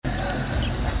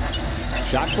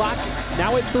Shot clock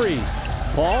now at 3.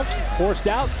 Paul forced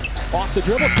out, off the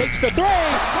dribble, takes the 3,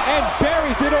 and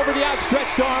buries it over the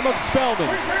outstretched arm of Spellman.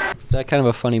 Is that kind of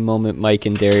a funny moment, Mike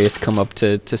and Darius come up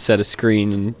to set a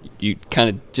screen, and you kind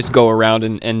of just go around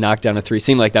and knock down a 3?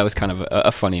 Seemed like that was kind of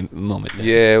a funny moment there.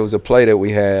 Yeah, it was a play that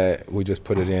we had. We just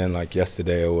put it in like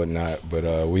yesterday or whatnot,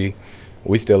 but we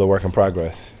still a work in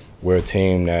progress. We're a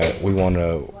team that we want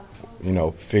to,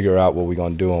 figure out what we're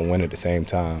going to do and win at the same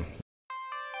time.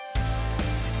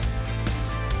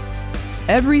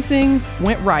 Everything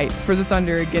went right for the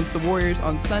Thunder against the Warriors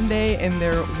on Sunday in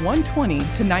their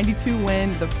 120-92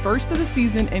 win, the first of the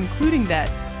season, including that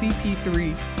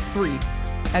CP3 3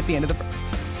 at the end of the first.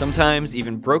 Sometimes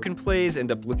even broken plays end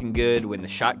up looking good when the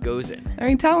shot goes in. I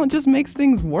mean, talent just makes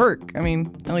things work. I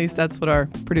mean, at least that's what our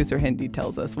producer Hindi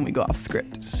tells us when we go off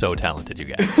script. So talented, you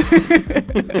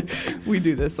guys. We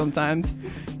do this sometimes.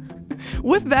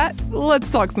 With that,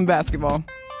 let's talk some basketball.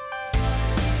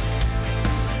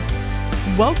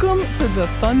 Welcome to the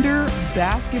Thunder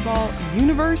basketball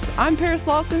universe. I'm Paris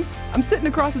Lawson. I'm sitting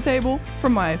across the table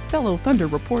from my fellow Thunder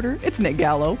reporter. It's Nick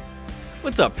Gallo.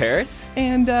 What's up, Paris?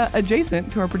 And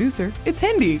adjacent to our producer, it's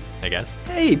Hindi. I guess.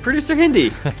 Hey, producer Hindi.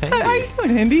 How you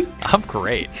doing, Hindi? I'm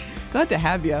great. Glad to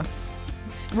have you.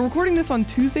 We're recording this on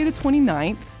Tuesday the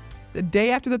 29th, the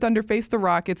day after the Thunder face the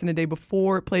Rockets and the day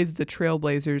before it plays the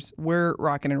Trailblazers. We're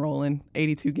rocking and rolling,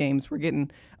 82 games. We're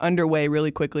getting underway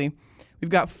really quickly. We've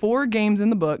got 4 games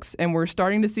in the books, and we're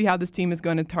starting to see how this team is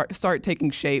going to start taking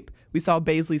shape. We saw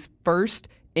Baisley's first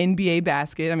NBA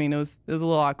basket. I mean, it was a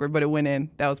little awkward, but it went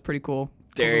in. That was pretty cool.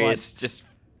 Darius just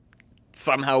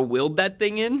somehow willed that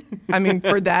thing in. I mean,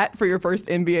 for your first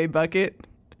NBA bucket,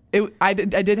 I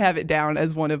did have it down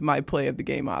as one of my play of the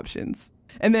game options.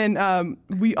 And then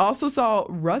we also saw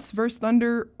Russ vs.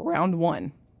 Thunder round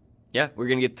 1. Yeah, we're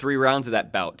going to get 3 rounds of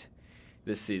that bout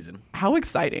this season. How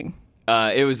exciting.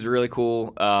 It was really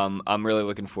cool. I'm really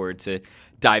looking forward to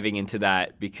diving into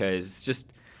that because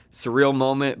just surreal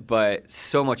moment, but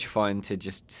so much fun to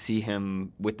just see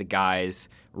him with the guys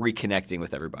reconnecting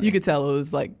with everybody. You could tell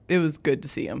it was good to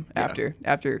see him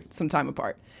after some time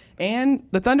apart. And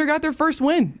the Thunder got their first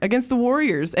win against the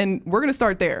Warriors, and we're going to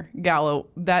start there. Gallo,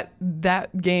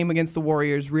 that game against the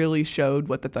Warriors really showed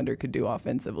what the Thunder could do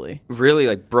offensively.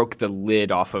 Really broke the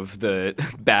lid off of the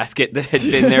basket that had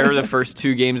been there the first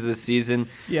 2 games of the season.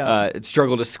 Yeah. It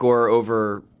struggled to score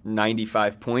over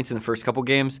 95 points in the first couple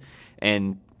games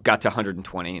and got to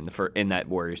 120 in that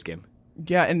Warriors game.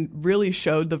 Yeah, and really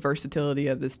showed the versatility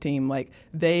of this team.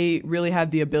 They really have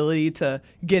the ability to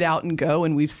get out and go,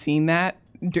 and we've seen that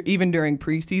even during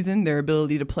preseason, their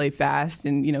ability to play fast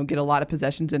and, get a lot of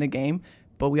possessions in a game.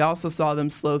 But we also saw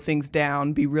them slow things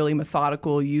down, be really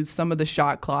methodical, use some of the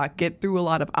shot clock, get through a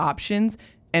lot of options,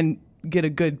 and get a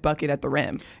good bucket at the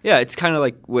rim. Yeah, it's kind of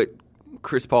like what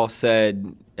Chris Paul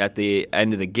said at the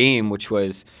end of the game, which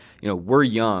was, we're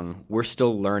young, we're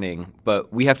still learning,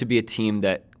 but we have to be a team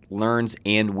that learns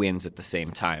and wins at the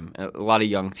same time. A lot of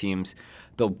young teams,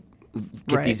 they'll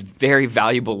get these very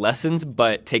valuable lessons,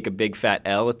 but take a big fat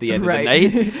L at the end of the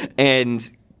night. And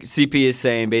CP is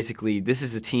saying basically this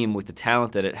is a team with the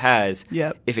talent that it has.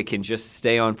 Yep. If it can just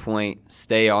stay on point,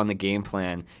 stay on the game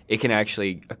plan, it can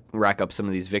actually rack up some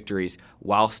of these victories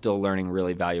while still learning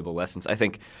really valuable lessons. I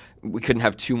think we couldn't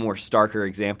have 2 more starker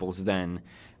examples than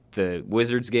the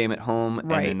Wizards game at home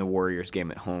and then the Warriors game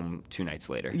at home 2 nights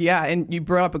later. Yeah, and you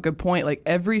brought up a good point.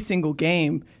 Every single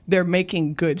game, they're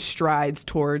making good strides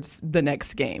towards the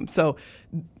next game. So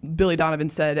Billy Donovan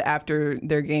said after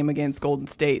their game against Golden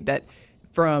State that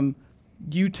from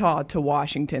Utah to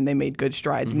Washington, they made good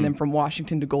strides. And then from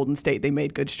Washington to Golden State, they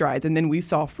made good strides. And then we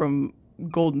saw from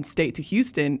Golden State to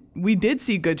Houston, we did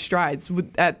see good strides.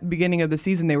 At the beginning of the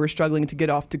season, they were struggling to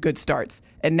get off to good starts.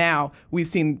 And now we've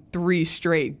seen 3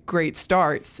 straight great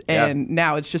starts, and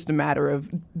now it's just a matter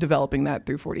of developing that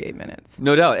through 48 minutes.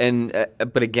 No doubt. And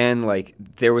but again,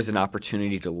 there was an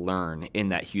opportunity to learn in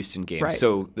that Houston game. Right.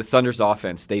 So the Thunder's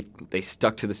offense, they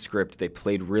stuck to the script. They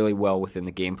played really well within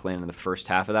the game plan in the first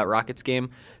half of that Rockets game.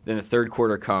 Then the third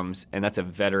quarter comes, and that's a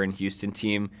veteran Houston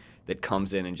team that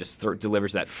comes in and just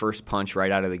delivers that first punch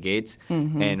right out of the gates.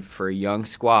 And for a young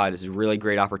squad, it's a really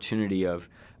great opportunity of,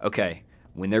 okay,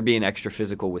 when they're being extra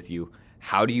physical with you,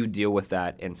 how do you deal with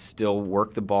that and still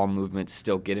work the ball movement,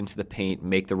 still get into the paint,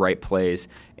 make the right plays,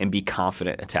 and be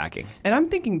confident attacking? And I'm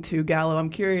thinking too, Gallo,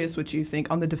 I'm curious what you think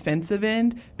on the defensive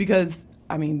end because,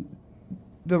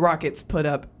 the Rockets put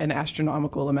up an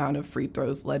astronomical amount of free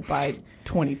throws led by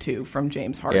 22 from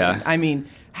James Harden. Yeah.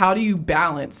 How do you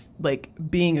balance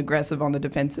being aggressive on the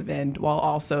defensive end while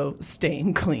also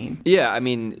staying clean? Yeah,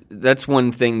 that's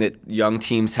one thing that young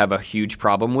teams have a huge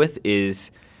problem with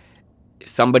is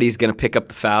somebody's going to pick up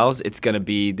the fouls. It's going to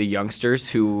be the youngsters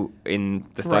who, in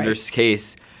the Thunder's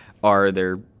case, are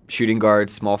their shooting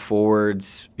guards, small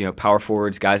forwards, power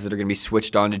forwards, guys that are going to be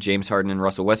switched on to James Harden and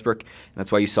Russell Westbrook. And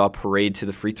that's why you saw a parade to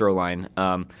the free throw line.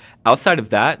 Outside of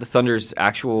that, the Thunder's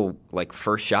actual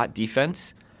first shot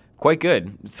defense, quite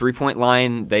good. 3-point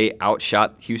line, they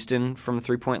outshot Houston from the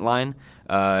 3-point line.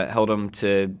 Held them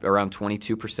to around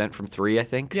 22% from three, I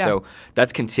think. Yeah. So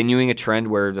that's continuing a trend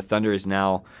where the Thunder is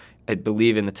now, I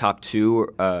believe, in the top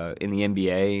 2 in the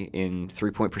NBA in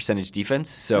 3-point percentage defense.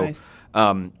 So Nice.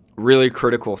 Really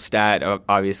critical stat,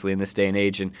 obviously, in this day and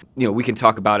age. And, we can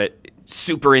talk about it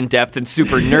super in-depth and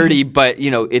super nerdy, but,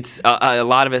 it's a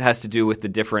lot of it has to do with the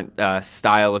different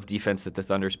style of defense that the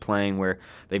Thunder's playing, where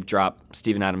they've dropped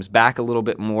Steven Adams back a little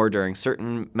bit more during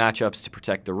certain matchups to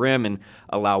protect the rim and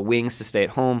allow wings to stay at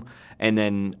home. And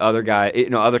then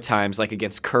other times, like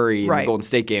against Curry in the Golden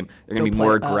State game, they're going to be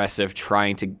more aggressive,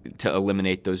 trying to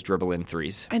eliminate those dribble-in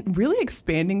threes. And really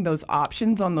expanding those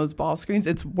options on those ball screens,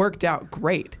 it's worked out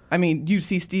great. I mean, you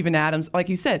see Steven Adams, like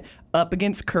you said, up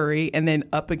against Curry and then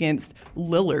up against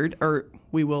Lillard, or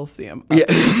we will see him up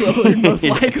against Lillard most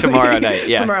likely. Tomorrow night,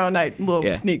 yeah. Tomorrow night,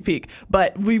 little sneak peek.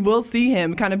 But we will see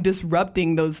him kind of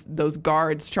disrupting those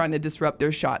guards, trying to disrupt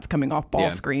their shots coming off ball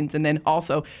screens. And then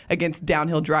also against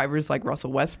downhill drivers like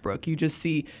Russell Westbrook, you just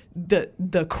see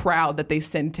the crowd that they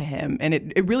send to him. And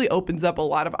it really opens up a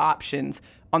lot of options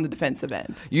on the defensive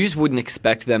end. You just wouldn't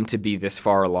expect them to be this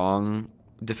far along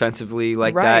defensively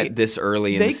like that this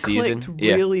early in the season. They clicked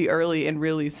really early and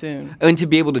really soon. And to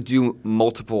be able to do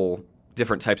multiple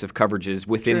different types of coverages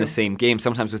within the same game,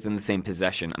 sometimes within the same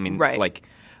possession. I mean,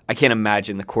 I can't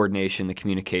imagine the coordination, the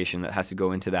communication that has to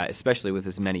go into that, especially with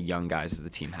as many young guys as the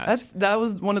team has. That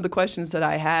was one of the questions that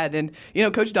I had. And,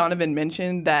 Coach Donovan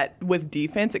mentioned that with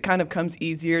defense, it kind of comes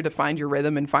easier to find your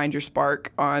rhythm and find your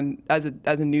spark as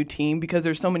a new team, because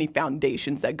there's so many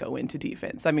foundations that go into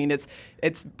defense. I mean,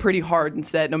 it's pretty hard and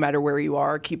set no matter where you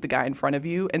are, keep the guy in front of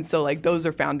you. And so, those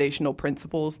are foundational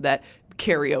principles that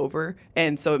carry over,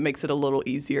 and so it makes it a little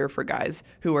easier for guys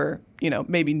who are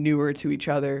maybe newer to each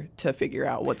other to figure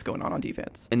out what's going on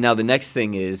defense. And now the next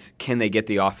thing is, can they get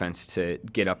the offense to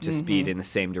get up to speed in the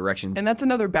same direction? And that's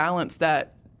another balance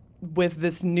that with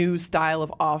this new style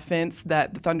of offense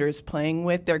that the Thunder is playing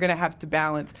with, they're going to have to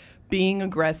balance being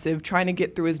aggressive, trying to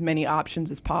get through as many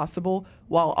options as possible,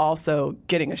 while also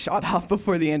getting a shot off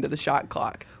before the end of the shot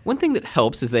clock. One thing that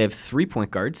helps is they have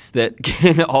 3-point guards that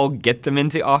can all get them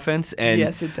into offense. And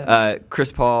yes, it does.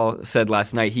 Chris Paul said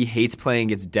last night he hates playing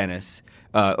against Dennis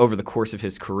over the course of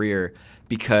his career,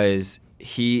 because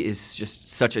he is just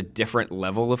such a different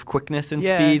level of quickness and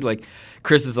speed. Like,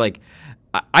 Chris is like,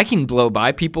 I can blow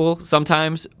by people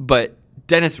sometimes, but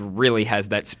Dennis really has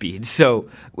that speed. So,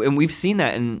 and we've seen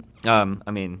that. And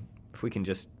if we can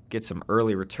just get some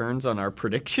early returns on our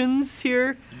predictions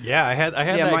here. Yeah, I had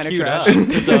that mine are queued trash.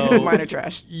 up. So, Mine are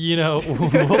trash.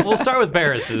 We'll start with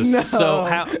Paris's. No.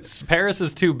 So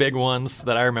Paris's 2 big ones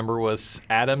that I remember was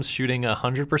Adams shooting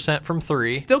 100% from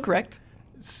 3. Still correct.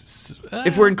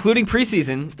 If we're including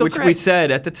preseason, which we correct.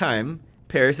 said at the time,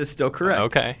 Paris is still correct.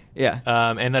 Okay. Yeah.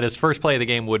 And that his first play of the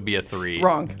game would be a 3.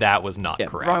 Wrong. That was not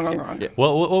correct. Wrong. Yeah.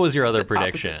 What was your other Opposite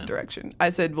prediction? direction. I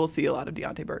said we'll see a lot of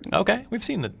Deontay Burton. Okay, we've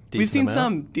seen the We've seen amount.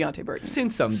 some Deontay Burton. I've seen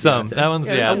some. Some. Deontay. That one's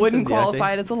I wouldn't Some Deontay.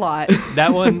 qualify it as a lot.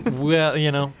 That one, well,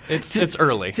 it's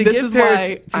early. To This give is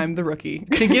Paris, why I'm the rookie.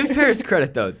 to give Paris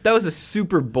credit, though, that was a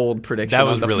super bold prediction. That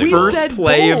was on the really first bold.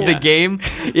 play We of said the bold. game.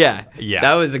 Yeah, Yeah.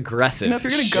 that was aggressive. If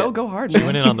you're gonna go hard, She man.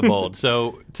 went in on the bold.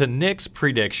 So to Nick's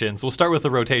predictions, we'll start with the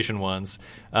rotation ones.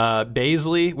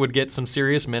 Baisley would get some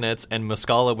serious minutes, and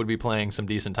Muscala would be playing some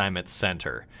decent time at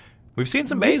center. We've seen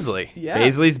some Baisley. Yeah.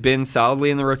 Baisley's been solidly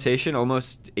in the rotation,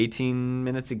 almost 18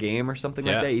 minutes a game or something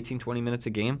like Yeah. that, 18, 20 minutes a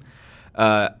game.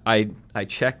 I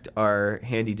checked our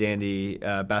handy-dandy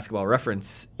basketball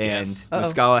reference, and Yes.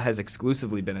 Muscala has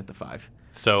exclusively been at the 5.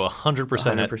 So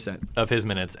 100%, 100%. of his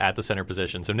minutes at the center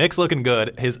position. So Nick's looking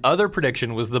good. His other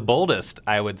prediction was the boldest,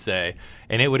 I would say,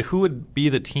 and who would be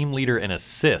the team leader in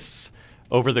assists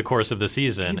over the course of the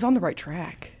season. He's on the right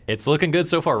track. It's looking good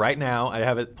so far. Right now, I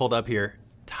have it pulled up here.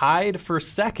 Tied for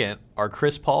second are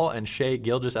Chris Paul and Shai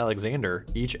Gilgeous-Alexander,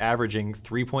 each averaging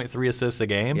 3.3 assists a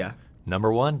game. Yeah.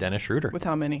 Number 1, Dennis Schroeder. With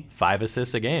how many? 5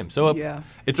 assists a game. So Yeah.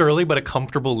 it's early, but a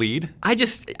comfortable lead. I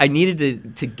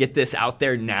needed to get this out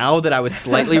there now that I was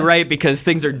slightly right, because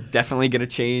things are definitely going to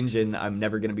change and I'm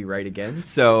never going to be right again.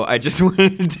 So I just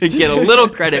wanted to get a little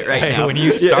credit right Hey, now. when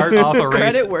you start off a race,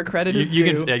 Credit where credit is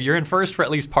you due. you're in first for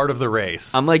at least part of the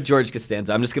race. I'm like George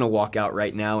Costanza. I'm just going to walk out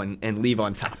right now and leave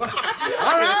on top. All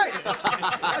right.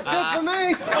 That's it for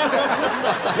me.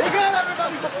 Be good,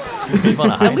 everybody. Leave on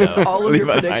a high At least note. all of Leave your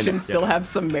it behind predictions us, still have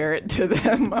some merit to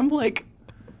them. I'm like,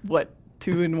 what,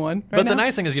 2-1 right But now? the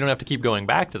nice thing is you don't have to keep going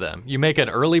back to them. You make an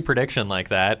early prediction like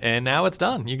that, and now it's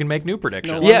done. You can make new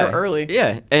predictions. no Yeah, longer early.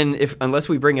 Yeah, and unless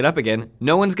we bring it up again,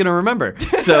 no one's gonna remember.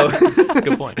 So That's a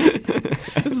good point.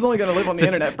 This is only going to live on the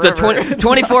internet it's a forever.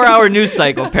 24-hour news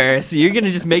cycle, Paris. You're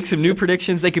gonna just make some new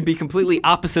predictions. They could be completely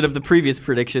opposite of the previous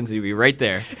predictions. You'd be right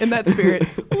there. In that spirit,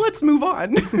 let's move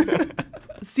on.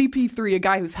 CP3, a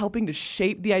guy who's helping to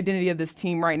shape the identity of this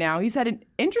team right now. He's had an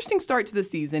interesting start to the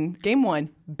season. Game 1,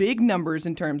 big numbers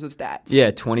in terms of stats.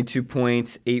 Yeah, 22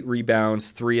 points, 8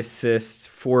 rebounds, 3 assists,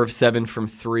 4 of 7 from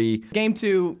 3. Game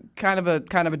 2, kind of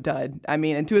a dud. I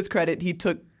mean, and to his credit, he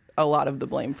took a lot of the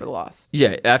blame for the loss.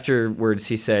 Yeah, afterwards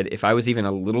he said, if I was even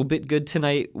a little bit good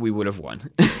tonight, we would have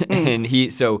won. And he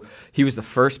was the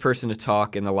first person to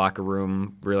talk in the locker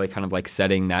room, really kind of like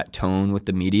setting that tone with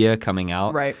the media coming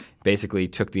out. Right. Basically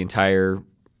took the entire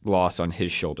loss on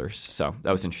his shoulders. So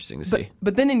that was interesting to see.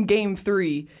 But then in Game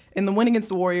 3, in the win against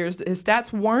the Warriors, his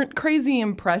stats weren't crazy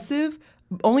impressive.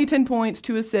 Only 10 points,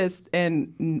 2 assists,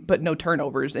 but no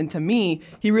turnovers. And to me,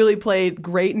 he really played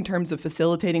great in terms of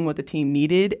facilitating what the team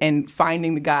needed and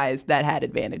finding the guys that had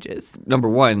advantages. Number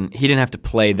one, he didn't have to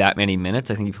play that many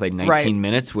minutes. I think he played 19 Right.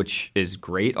 minutes, which is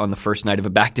great on the first night of a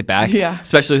back-to-back, Yeah.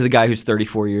 especially with a guy who's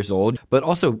 34 years old, but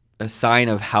also a sign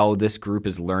of how this group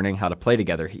is learning how to play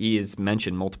together. He has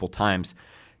mentioned multiple times,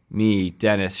 me,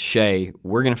 Dennis, Shea,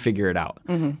 we're going to figure it out.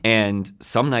 And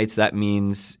some nights that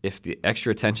means if the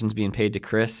extra attention's being paid to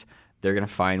Chris, they're going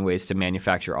to find ways to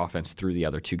manufacture offense through the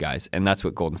other two guys. And that's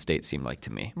what Golden State seemed like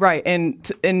to me. Right. And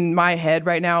in my head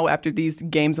right now, after these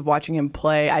games of watching him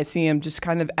play, I see him just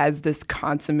kind of as this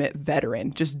consummate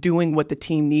veteran, just doing what the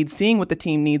team needs, seeing what the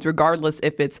team needs, regardless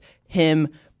if it's him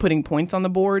putting points on the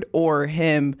board or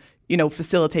him,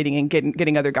 facilitating and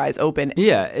getting other guys open.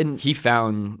 Yeah, and he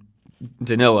found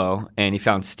Danilo and he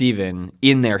found Steven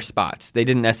in their spots. They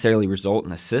didn't necessarily result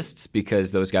in assists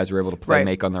because those guys were able to play Right.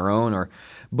 make on their own or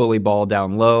bully ball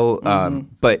down low.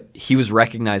 But he was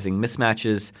recognizing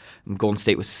mismatches. Golden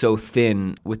State was so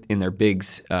thin in their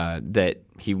bigs that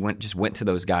he went to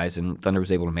those guys, and Thunder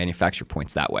was able to manufacture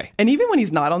points that way. And even when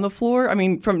he's not on the floor, I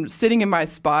mean, from sitting in my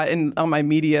spot on my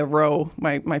media row,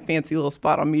 my fancy little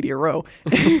spot on media row,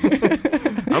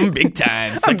 I'm big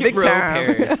time. I'm Second big row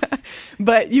time. Paris.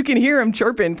 But you can hear him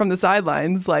chirping from the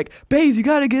sidelines, like, "Baze, you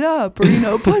got to get up," or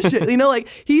push it. Like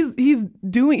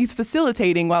he's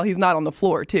facilitating while he's not on the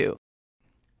floor too.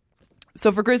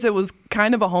 So for Chris, it was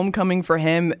kind of a homecoming for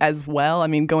him as well. I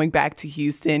mean, going back to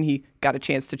Houston, he got a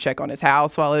chance to check on his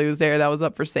house while he was there. That was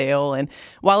up for sale. And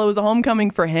while it was a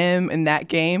homecoming for him in that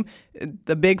game,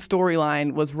 the big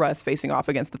storyline was Russ facing off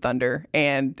against the Thunder.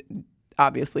 And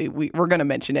obviously, we're going to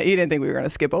mention it. You didn't think we were going to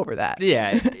skip over that.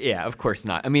 Yeah, of course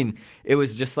not. I mean, it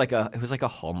was just like a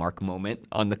hallmark moment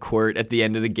on the court at the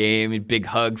end of the game. A big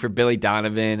hug for Billy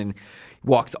Donovan, and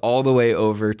walks all the way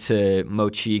over to Mo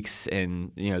Cheeks,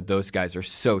 and those guys are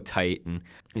so tight, and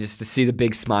just to see the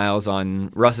big smiles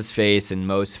on Russ's face and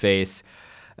Mo's face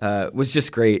was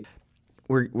just great.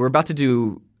 We're about to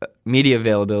do media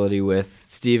availability with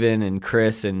Steven and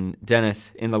Chris and Dennis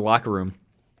in the locker room,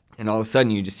 and all of a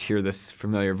sudden you just hear this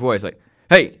familiar voice like,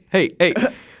 hey,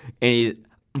 and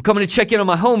I'm coming to check in on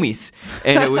my homies.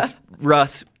 And it was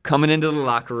Russ coming into the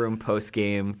locker room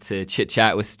post-game to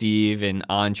chit-chat with Steve and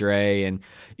Andre. And,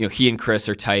 he and Chris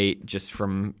are tight just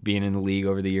from being in the league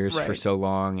over the years for so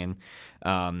long. And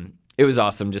it was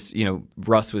awesome. Just,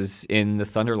 Russ was in the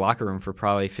Thunder locker room for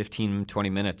probably 15, 20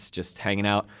 minutes just hanging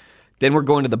out. Then we're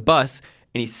going to the bus,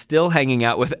 and he's still hanging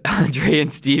out with Andre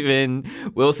and Steven,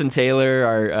 Wilson Taylor,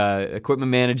 our equipment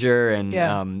manager, and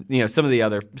some of the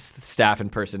other staff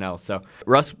and personnel. So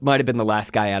Russ might have been the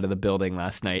last guy out of the building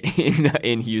last night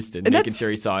in Houston, And making sure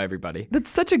he saw everybody. That's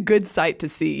such a good sight to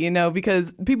see,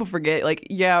 because people forget,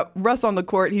 Russ on the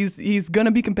court, he's going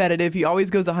to be competitive. He always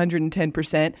goes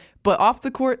 110%. But off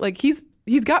the court,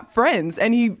 he's got friends,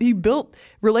 and he built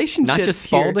relationships. Not just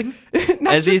Spalding,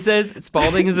 Not he says.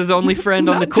 Spalding is his only friend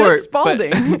on the Not court. just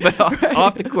Spalding. but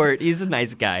off the court, he's a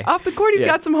nice guy. Off the court, he's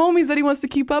got some homies that he wants to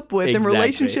keep up with and Exactly.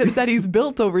 relationships that he's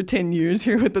built over 10 years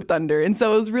here with the Thunder. And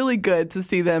so it was really good to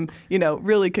see them,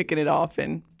 really kicking it off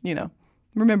and,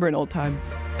 remembering old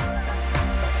times.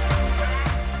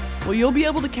 Well, you'll be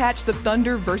able to catch the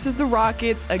Thunder versus the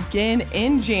Rockets again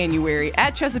in January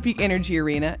at Chesapeake Energy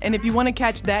Arena. And if you want to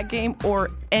catch that game or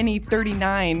any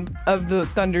 39 of the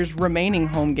Thunder's remaining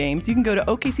home games, you can go to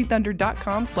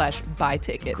okcthunder.com/buy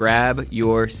tickets. Grab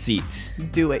your seats.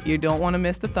 Do it. You don't want to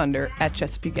miss the Thunder at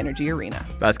Chesapeake Energy Arena.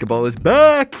 Basketball is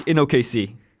back in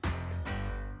OKC.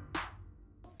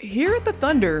 Here at the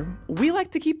Thunder, we like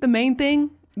to keep the main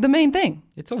thing the main thing.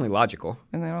 It's only logical.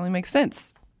 And that only makes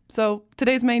sense. So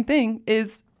today's main thing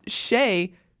is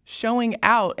Shai showing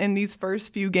out in these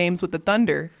first few games with the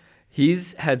Thunder.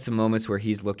 He's had some moments where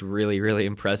he's looked really, really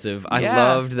impressive. I Yeah.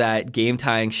 loved that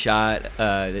game-tying shot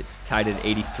that tied it at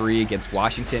 83 against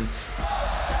Washington.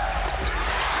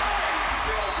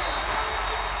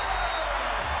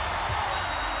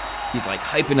 He's like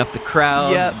hyping up the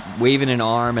crowd, Yep. waving an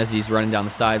arm as he's running down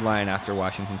the sideline after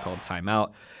Washington called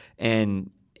timeout. And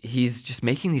he's just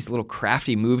making these little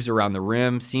crafty moves around the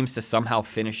rim, seems to somehow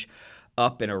finish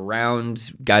up and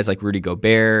around guys like Rudy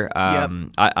Gobert. I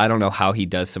don't know how he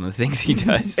does some of the things he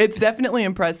does. It's definitely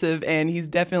impressive, and he's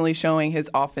definitely showing his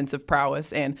offensive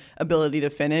prowess and ability to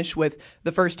finish with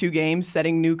the first two games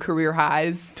setting new career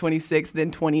highs, 26,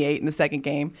 then 28 in the second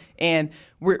game. And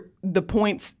the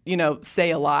points,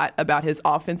 say a lot about his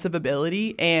offensive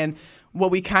ability, and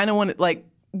what we kind of want to,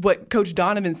 what Coach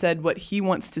Donovan said, what he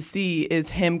wants to see is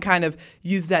him kind of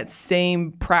use that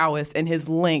same prowess and his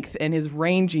length and his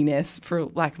ranginess, for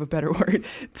lack of a better word,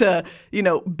 to,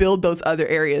 build those other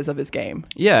areas of his game.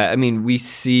 Yeah, I mean, we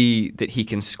see that he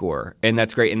can score, and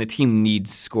that's great, and the team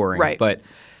needs scoring. Right. But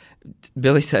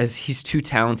Billy says he's too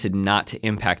talented not to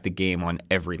impact the game on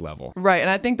every level. Right, and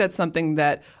I think that's something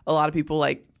that a lot of people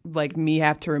like me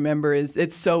have to remember is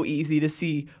it's so easy to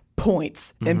see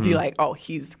points and be like, oh,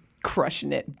 he's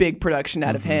crushing it, big production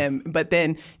out of him. But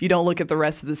then you don't look at the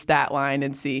rest of the stat line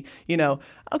and see,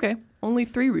 okay, only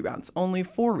 3 rebounds, only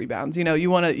 4 rebounds. You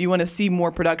want to see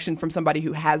more production from somebody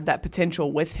who has that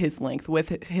potential with his length,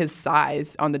 with his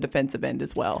size on the defensive end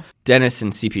as well. Dennis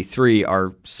and CP3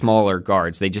 are smaller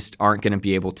guards. They just aren't going to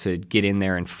be able to get in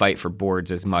there and fight for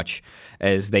boards as much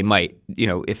as they might,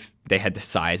 if they had the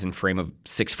size and frame of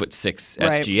 6'6"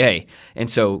 Right. SGA.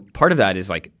 And so part of that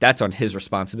is that's on his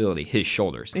responsibility, his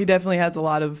shoulders. He definitely has a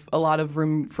lot of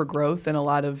room for growth and a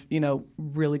lot of,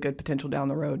 really good potential down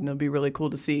the road. And it'll be really cool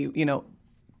to see,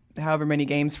 however many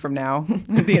games from now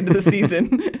at the end of the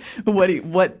season,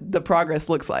 what the progress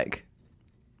looks like.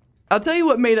 I'll tell you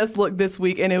what made us look this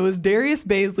week, and it was Darius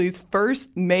Baisley's first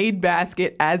made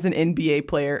basket as an NBA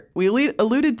player. We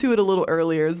alluded to it a little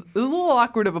earlier. It was a little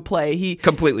awkward of a play. He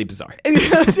Completely bizarre.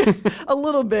 just a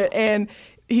little bit, and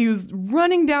he was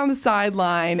running down the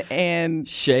sideline, and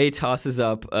Shai tosses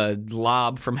up a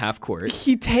lob from half court.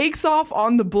 he takes off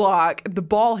on the block. The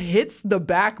ball hits the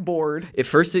backboard. At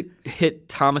first, it hit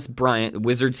Thomas Bryant, the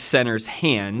Wizards center's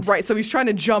hand, Right, so he's trying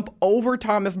to jump over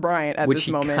Thomas Bryant at which this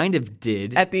he moment. kind of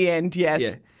did. At the end, yes.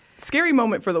 Yeah. Scary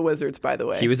moment for the Wizards, by the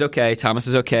way. He was okay. Thomas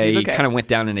was okay. He's He okay. kind of went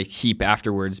down in a heap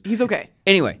afterwards. He's okay.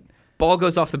 Anyway, ball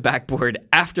goes off the backboard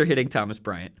after hitting Thomas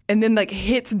Bryant And then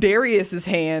hits Darius's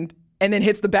hand and then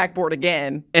hits the backboard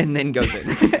again. and then goes in.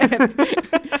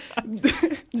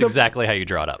 It's exactly how you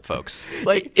draw it up, folks.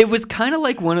 It was kind of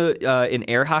like one of in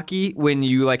air hockey when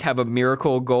you have a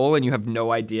miracle goal and you have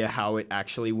no idea how it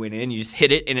actually went in. You just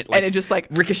hit it and it just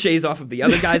ricochets off of the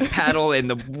other guy's paddle and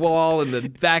the wall and the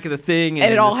back of the thing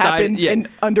And it all the side. happens in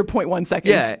under 0.1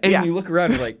 seconds. Yeah, and you look around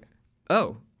and you're like,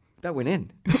 oh, that went in.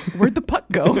 Where'd the puck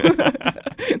go?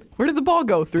 Where did the ball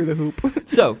go through the hoop?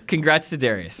 So, congrats to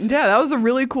Darius. Yeah, that was a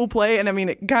really cool play. And I mean,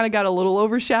 it kind of got a little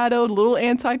overshadowed, a little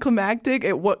anticlimactic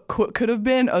at what could have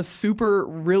been a super,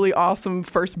 really awesome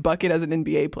first bucket as an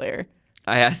NBA player.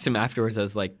 I asked him afterwards, I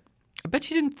was like, I bet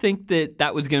you didn't think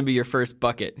that was going to be your first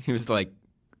bucket. He was like,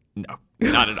 no,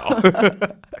 not at all.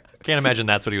 Can't imagine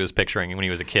that's what he was picturing when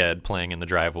he was a kid playing in the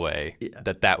driveway,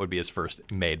 that would be his first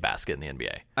made basket in the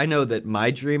NBA. I know that my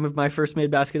dream of my first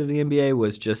made basket of the NBA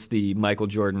was just the Michael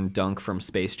Jordan dunk from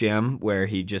Space Jam, where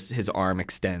his arm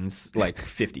extends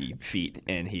 50 feet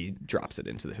and he drops it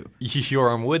into the hoop. Your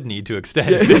arm would need to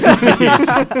extend 50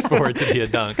 feet for it to be a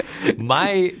dunk.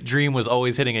 My dream was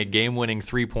always hitting a game-winning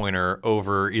three-pointer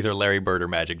over either Larry Bird or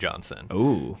Magic Johnson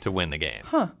to win the game.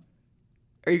 Huh.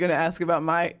 Are you going to ask about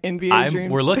my NBA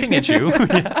dreams? We're looking at you.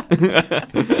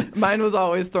 Mine was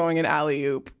always throwing an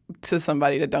alley-oop to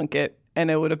somebody to dunk it,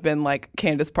 and it would have been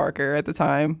Candace Parker at the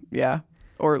time. Yeah.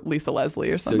 Or Lisa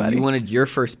Leslie or somebody. So you wanted your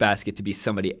first basket to be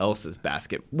somebody else's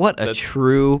basket. What a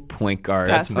true point guard.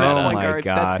 That's oh first my point guard.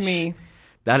 gosh. That's me.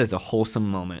 That is a wholesome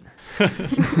moment.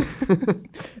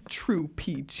 True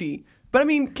PG. But I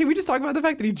mean, can we just talk about the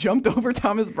fact that he jumped over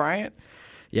Thomas Bryant?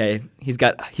 Yeah, he's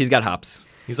got hops.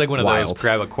 He's like one of Wild. those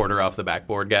grab a quarter off the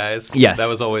backboard guys. Yes. That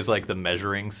was always the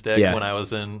measuring stick when I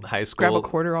was in high school. Grab a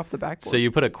quarter off the backboard. So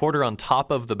you put a quarter on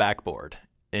top of the backboard,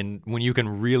 and when you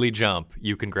can really jump,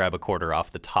 you can grab a quarter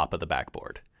off the top of the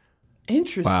backboard.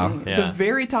 Interesting. Wow. Yeah. The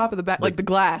very top of the back, the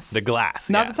glass. The glass,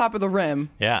 Not yeah. the top of the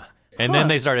rim. Yeah. And then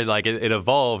they started it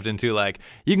evolved into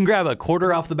you can grab a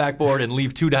quarter off the backboard and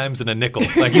leave 2 dimes and a nickel.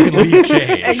 You can leave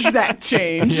change. Exact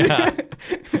change. Yeah.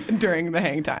 During the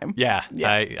hang time. Yeah.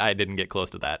 I didn't get close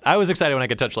to that. I was excited when I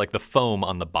could touch the foam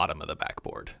on the bottom of the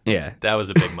backboard. Yeah. That was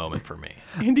a big moment for me.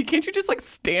 Andy, can't you just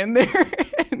stand there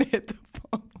and hit the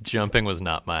foam? Jumping was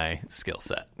not my skill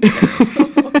set.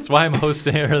 That's why I'm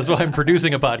hosting, or that's why I'm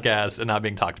producing a podcast and not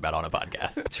being talked about on a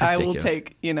podcast. It's I ridiculous. will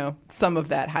take, some of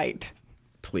that height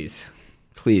Please.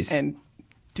 and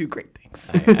do great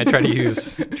things. I try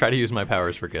to use my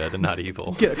powers for good and not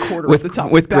evil. Get a quarter off the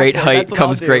top. With of the great backboard. height That's what I'll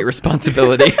comes do. great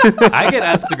responsibility. I get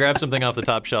asked to grab something off the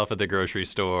top shelf at the grocery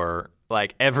store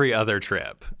every other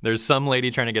trip. There's some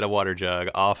lady trying to get a water jug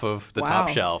off of the top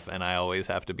Wow. shelf, and I always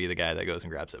have to be the guy that goes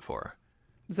and grabs it for her.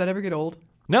 Does that ever get old?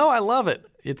 No, I love it.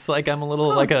 It's I'm a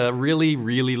little a really,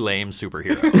 really lame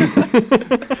superhero.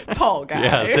 Tall guy.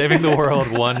 Yeah, saving the world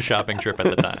one shopping trip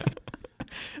at the time.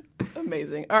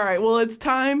 Amazing. All right. Well, it's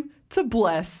time to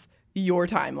bless your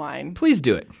timeline. Please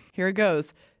do it. Here it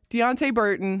goes. Deontay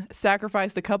Burton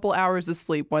sacrificed a couple hours of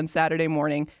sleep one Saturday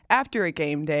morning after a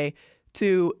game day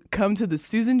to come to the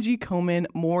Susan G. Komen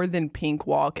More Than Pink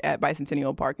walk at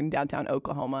Bicentennial Park in downtown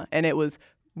Oklahoma. And it was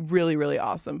really, really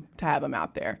awesome to have him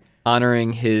out there.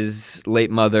 Honoring his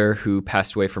late mother who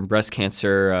passed away from breast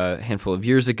cancer a handful of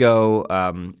years ago.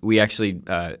 We actually,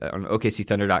 on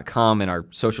OKCThunder.com and our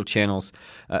social channels,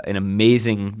 an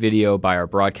amazing video by our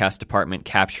broadcast department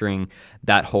capturing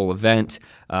that whole event.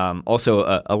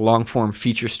 Also, a long-form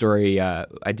feature story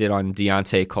I did on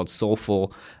Deontay called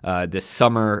Soulful this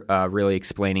summer, really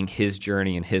explaining his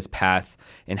journey and his path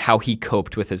and how he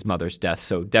coped with his mother's death.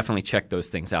 So definitely check those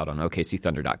things out on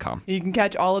OKCThunder.com. You can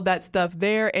catch all of that stuff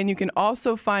there, and you can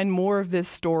also find more of this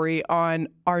story on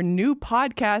our new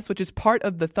podcast, which is part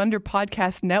of the Thunder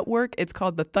Podcast Network. It's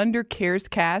called the Thunder Cares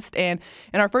Cast, and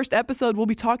in our first episode, we'll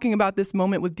be talking about this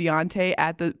moment with Deontay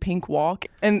at the Pink Walk,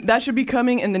 and that should be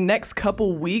coming in the next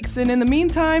couple weeks. And in the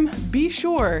meantime, be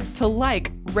sure to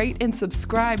rate, and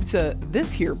subscribe to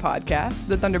this here podcast,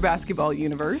 the Thunder Basketball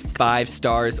Universe. 5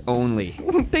 stars only.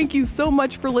 Thank you so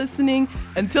much for listening.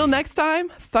 Until next time,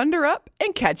 Thunder up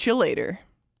and catch you later.